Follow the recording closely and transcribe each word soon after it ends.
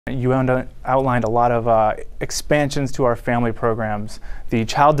You outlined a lot of expansions to our family programs. The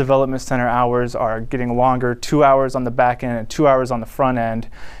Child Development Center hours are getting longer, 2 hours on the back end and 2 hours on the front end.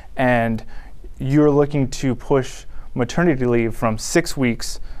 And you're looking to push maternity leave from 6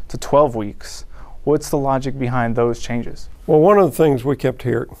 weeks to 12 weeks. What's the logic behind those changes? Well, one of the things we kept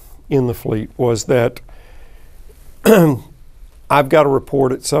hearing in the fleet was that I've got a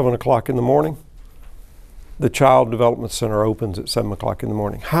report at 7 o'clock in the morning. The Child Development Center opens at 7 o'clock in the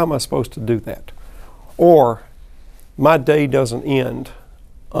morning. How am I supposed to do that? Or my day doesn't end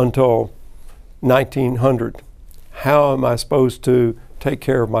until 1900. How am I supposed to take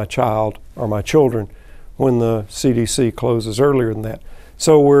care of my child or my children when the CDC closes earlier than that?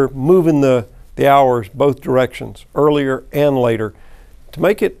 So we're moving the hours both directions, earlier and later, to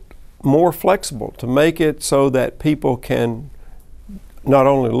make it more flexible, to make it so that people can not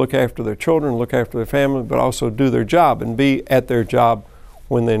only look after their children, look after their family, but also do their job and be at their job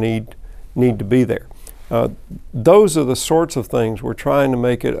when they need to be there. Those are the sorts of things we're trying to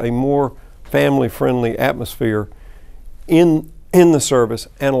make it a more family-friendly atmosphere in the service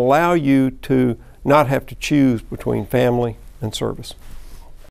and allow you to not have to choose between family and service.